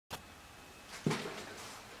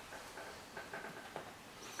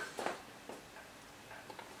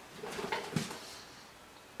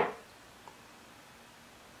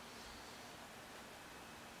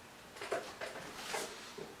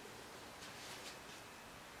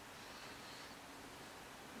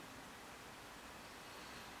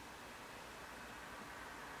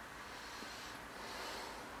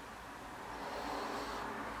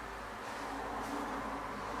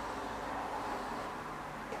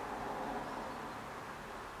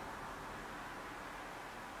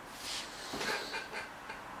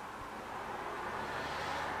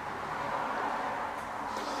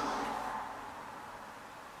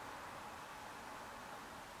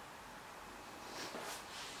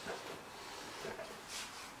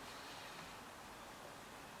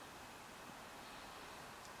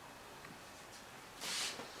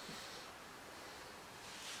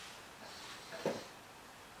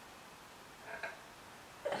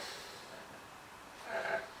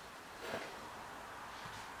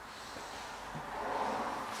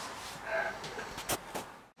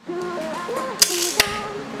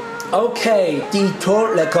Okay, the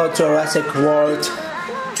tour record Jurassic World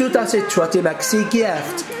 2020 Maxi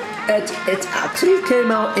gift. It actually came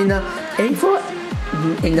out in April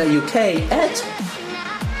in the UK and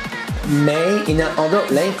May in other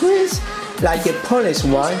languages like the Polish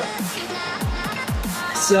one.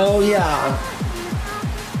 So yeah.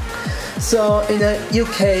 So in the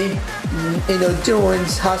UK, in the June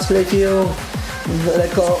has review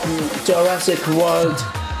like Jurassic World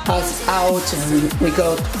has out. We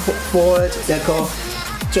got forward like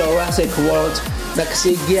Jurassic World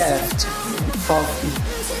Maxi gift of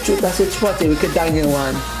 2020 we could dine in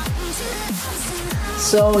one.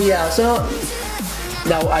 So yeah, so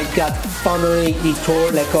now I got finally the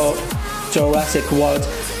tour like Jurassic World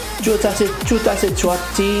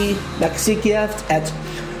 2020 Maxi gift. At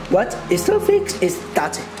what is the fix is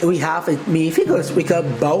that we have minifigures we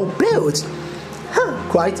can build.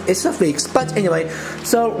 Quite it's a fix, but anyway,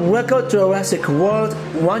 so record Jurassic World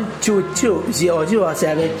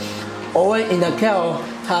 122007 Owen in the Carol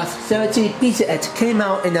has 70 pieces. It came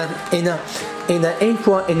out in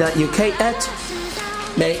April in the UK at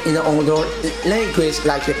made in the older language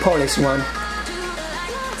like the Polish one.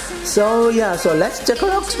 So yeah, so let's take a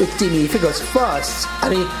look with the minifigures first.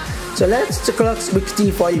 So let's take a look with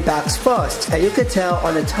the 40 bags first. And you can tell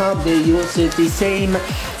on the top they use the same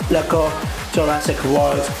like Jurassic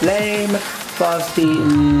World flame, plus the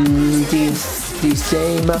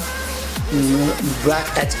same black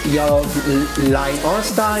and yellow line on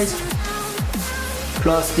styles,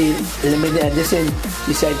 plus the limited edition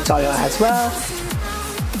the same tire as well.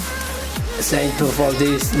 Same for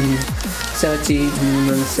these 70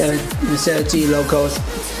 logos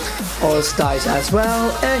all styles as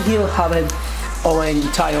well. And here have an Owen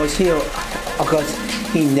tires here because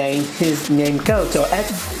he named his name character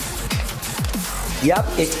at. Yep,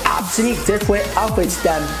 it's absolutely different outfits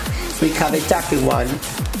than we have a Jackie one.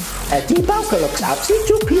 And the bunker looks absolutely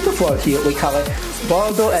too beautiful here. We have a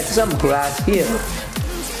Bordeaux and some grass here.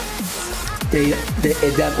 Then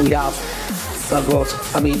we have logos,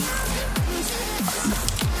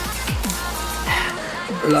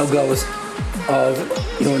 logos of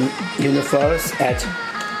universe at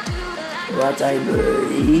what I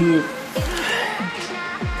believe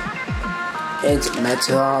it's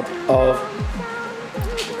made up of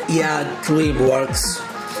DreamWorks.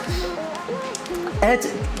 And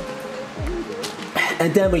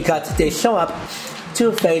then we got they show up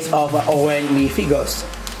two face of Owen minifigures.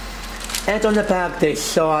 And on the back they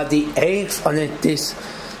show the eggs on this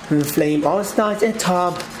flame all stars and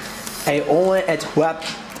top a Owen at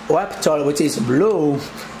Raptor which is blue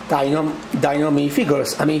dino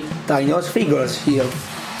minifigures. Dino's figures here.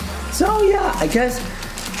 So yeah, I guess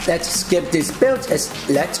let's skip this build.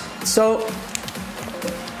 So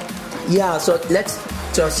let's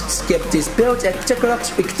just skip this build and check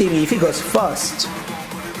out with the minifigures first.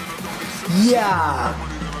 Yeah.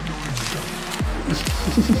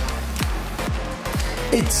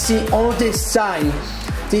 It's the oldest sign.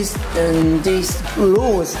 These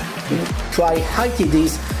rules try hiding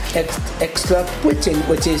these extra printing,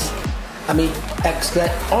 which is extra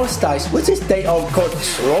all styles, which is they are called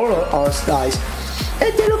roller all styles,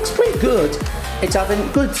 and they looks pretty good. It's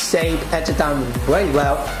having good shape and done very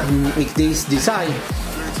well with this design.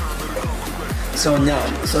 So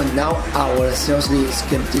now I will seriously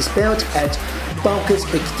skip this build and focus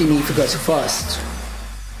with the minifigures first.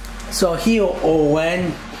 So here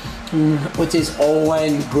Owen, which is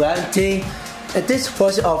Owen Gravity. And this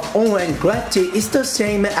version of Owen Gravity is the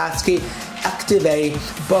same as the Activate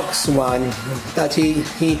Box one that he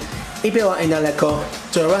built in a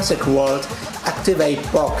Jurassic World Activate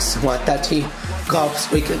Box one that he comes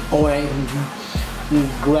with Owen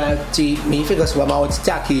Gravity minifigures from our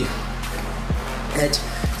Jackie. And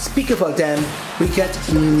speaking for them, we get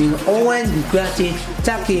Owen Gravity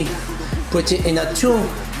Jackie put it in a two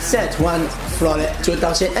set, one from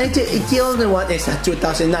 2018, the other one is a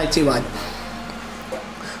 2091.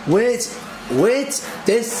 With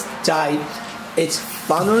this time, it's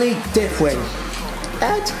finally different.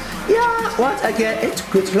 And yeah, once again, it's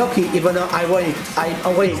good lucky. Even though I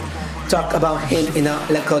always talk about him in a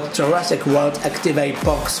Jurassic World Activate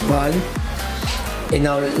Box one,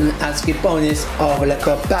 as a bonus of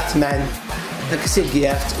Batman Maxi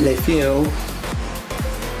gift review,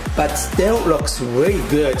 but still looks really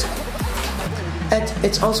good. And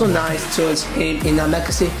it's also nice to see him in a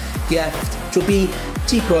Maxi gift to be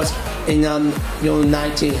cheaper in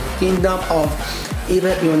United Kingdom or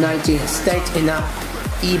even United States in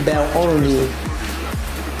eBay only.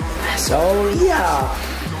 So yeah,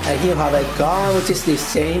 and here have a gun which is the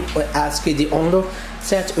same as the other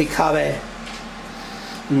set. We have a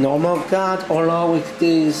normal god along with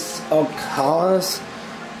this occurs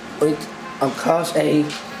a occurs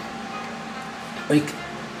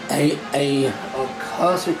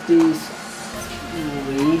with these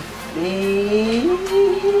reflex.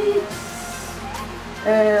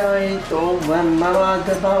 I don't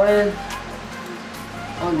remember about it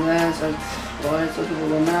unless I try to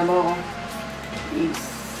remember these.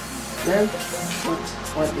 Then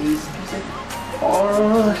what is it?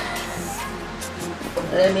 Or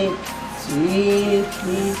let me see,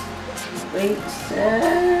 please. Wait a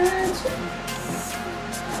second.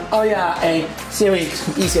 Oh yeah, a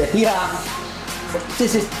series easier. Yeah,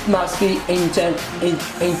 this is must be injection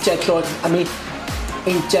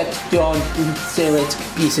series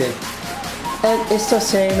pieces. And it's the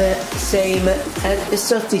same, and it's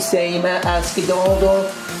just the same as the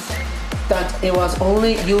order that it was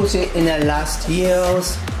only used in the last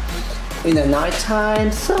years in the night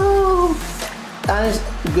time. So that is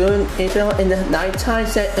good able in the night time.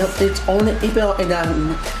 It's only able in the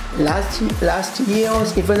last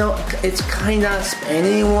years, even though it's kind of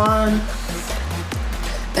spinning one.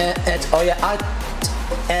 At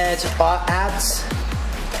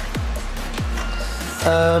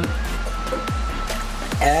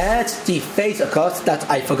the face, of course, that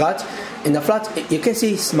I forgot. In the front, you can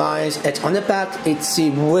see smiles. And on the back, it's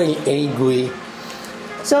really angry.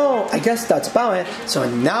 So I guess that's about it. So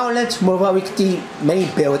now let's move on with the main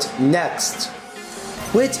build next,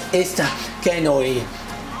 which is the canoe.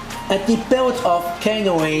 At the build of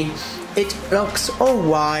canoe, it looks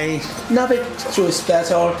alright, nothing too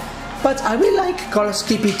special, but I really like color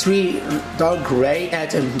skippy tree, dark gray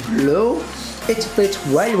and blue. It fits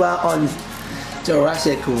very well on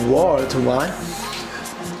Jurassic World 1.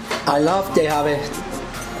 I love they have a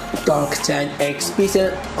dark tan X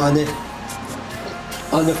pieces on the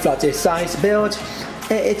flat size build.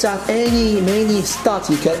 It has many stuff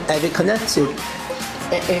you can ever connect to.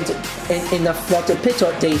 And in the flat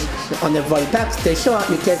picture, on the very back, they show up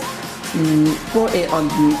you can put it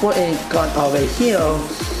gun over here.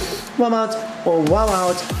 What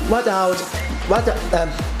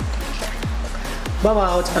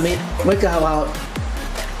out? I mean, we go out.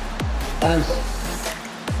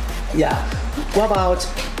 Yeah. What about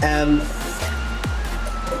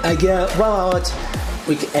again? What about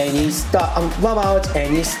with any start? What about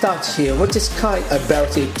any start here? Which is kind of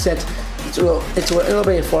about it. That it's a little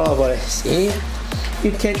bit forward. See,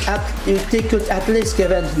 you could at least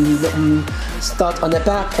give it start on the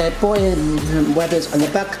back and put weapons on the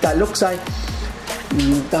back that looks like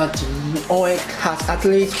that Owen has at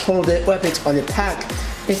least hold the weapons on the pack.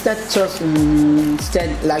 Instead just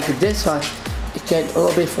stand like this one, it can a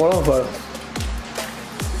little bit fall over.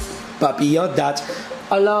 But beyond that,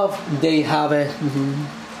 I love they have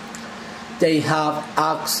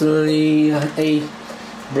actually a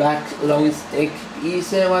black long stick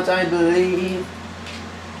piece, what I believe.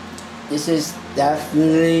 This is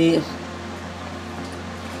definitely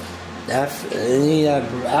a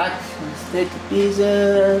black stick piece.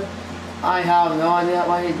 I have no idea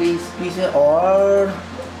what these pieces are.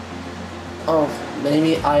 Oh,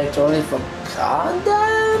 maybe I totally forgot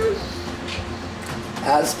them.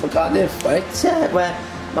 As forgot the fact where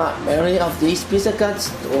many of these pieces got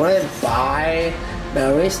stolen by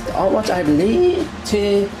Mary Star, what I believe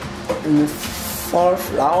to for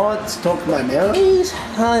flowers took my memories.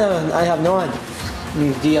 I have no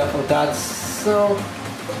idea for that. So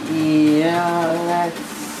yeah, let's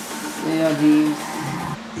see these.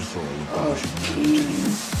 Oh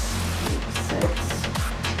jeez.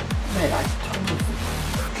 Man, I totally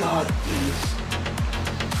forgot these.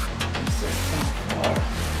 These are so far.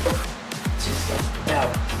 Just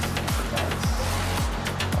about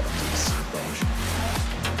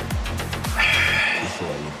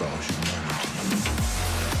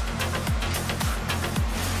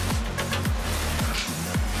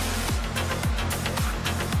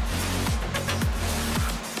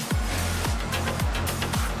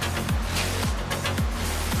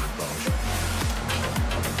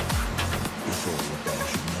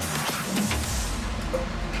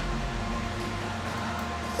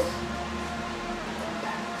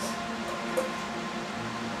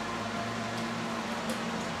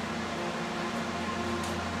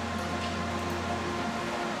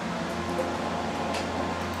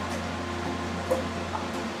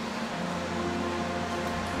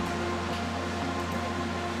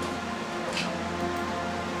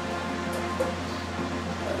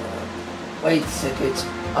wait a second,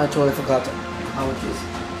 I totally forgot how it is.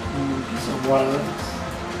 Piece of water.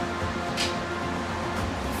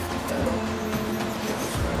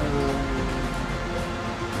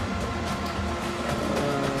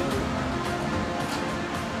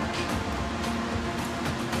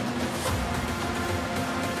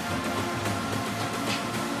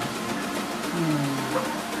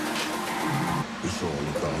 It's all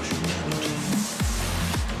about humanity.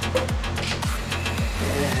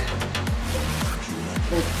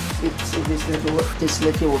 This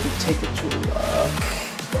level will be taken too long.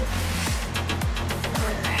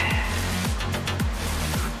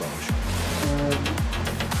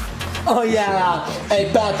 Oh yeah,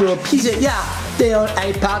 a backlog pizza. Yeah, they are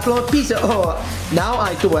a backlog pizza. Oh, now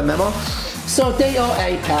I do remember. So they are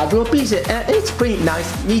a backlog pizza, and it's pretty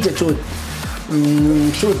nice. Needed to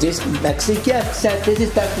this Mexican gift set. This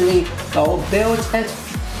is definitely all built, and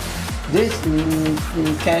this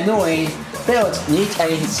canoe built needs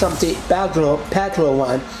a something backlog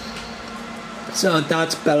one. So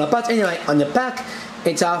that's better. But anyway, on the back,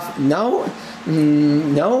 it's have no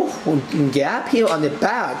gap here on the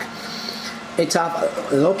back. It's have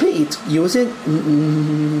it's using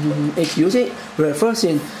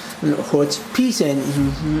reversing hood piece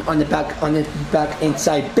on the back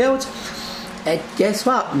inside built. And guess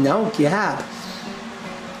what? No gap.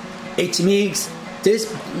 It means this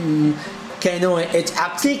canoe it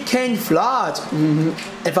actually can float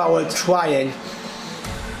if I were trying.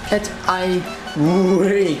 And I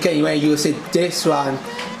really can't even use this one.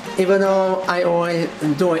 Even though I already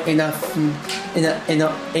do it enough in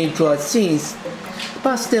intro scenes,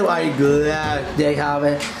 but still I'm glad they have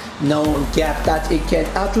no gap that it can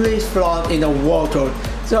actually float in the water.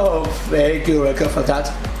 So very good for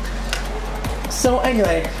that. So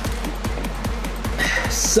anyway,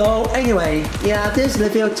 yeah, this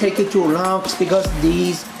review take it too long because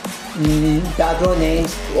these background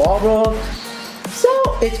names problem. So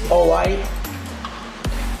it's alright.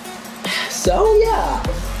 So yeah.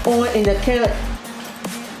 Owen in the canoe,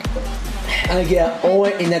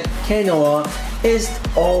 Owen in the canoe is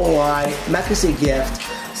alright Mexican gift.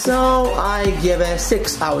 So I give it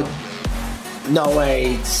 6 out. No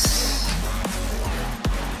wait.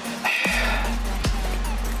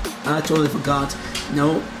 I totally forgot.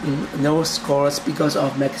 No scores because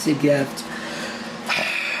of Mexican gift.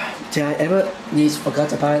 Did I ever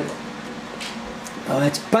forgot about it?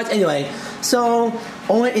 Alright. But anyway, so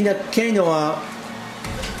Owen in the canoe.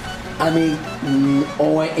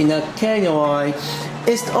 Owen in a canoe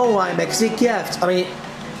is alright Mexican gift.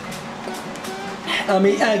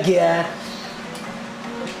 Again,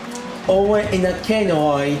 Owen in a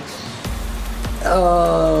canoe.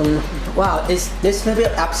 Wow, this review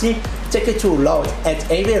actually take it too long and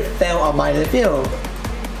it will fail on my review.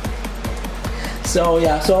 So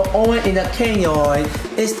yeah, so Owen in a canoe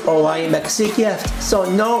is alright Mexican gift. So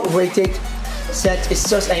no rating. Set is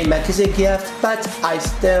just a Mexican gift, but I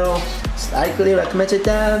still slightly recommend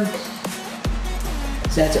them.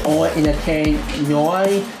 That Owen in a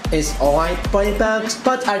canoe is alright $20,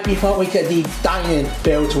 but I prefer we get the diamond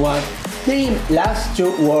built one. The last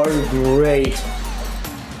two were great,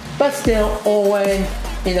 but still Owen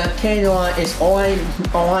in a canoe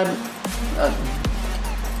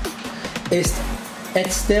is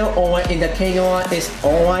it's still Owen in the canoe is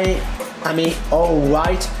alright.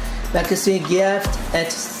 Alright. Mexican gift, and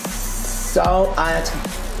so I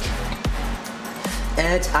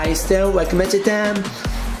still recommend them.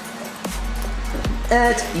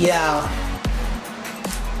 And yeah.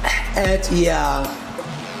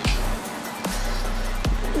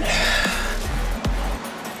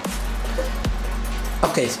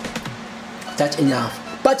 Okay, that's enough.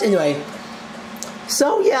 But anyway,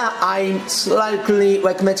 so yeah, I slightly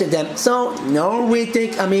recommended them. So no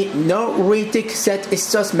rating, no rating set is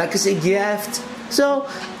just Mexican gift. So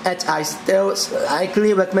and I still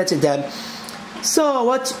slightly recommended them. So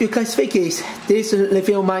what you guys think is this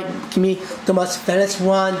review might give me the most famous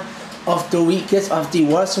one of the weakest of the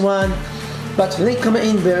worst one. But link comment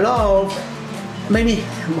in below. Maybe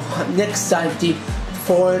next time the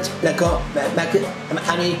fourth like a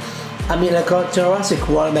Jurassic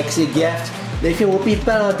World Mexican gift review will be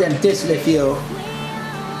better than this review.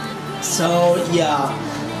 So yeah.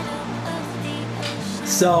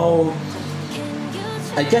 So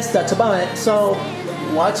I guess that's about it. So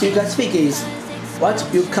what you guys think is?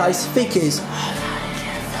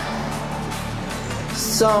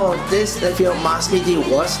 So this review must be the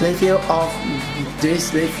worst review of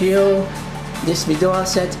this review. This video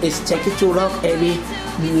set is taking too long.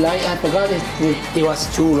 I forgot it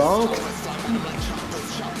was too long.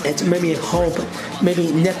 And maybe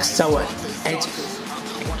next time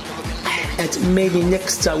maybe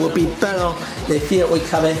next time will be better. They feel we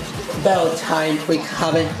having better time. We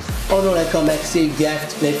having also like a Mexican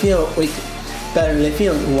gift. They feel we better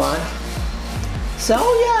review one. So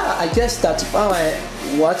yeah, I guess that's about it.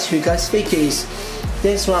 What you guys think is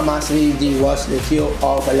this one must be the worst review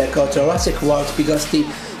of like a Jurassic World because the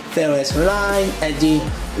favorite line at the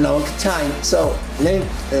long time. So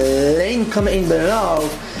link comment below.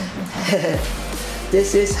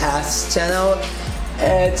 This is Has channel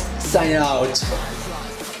and sign out.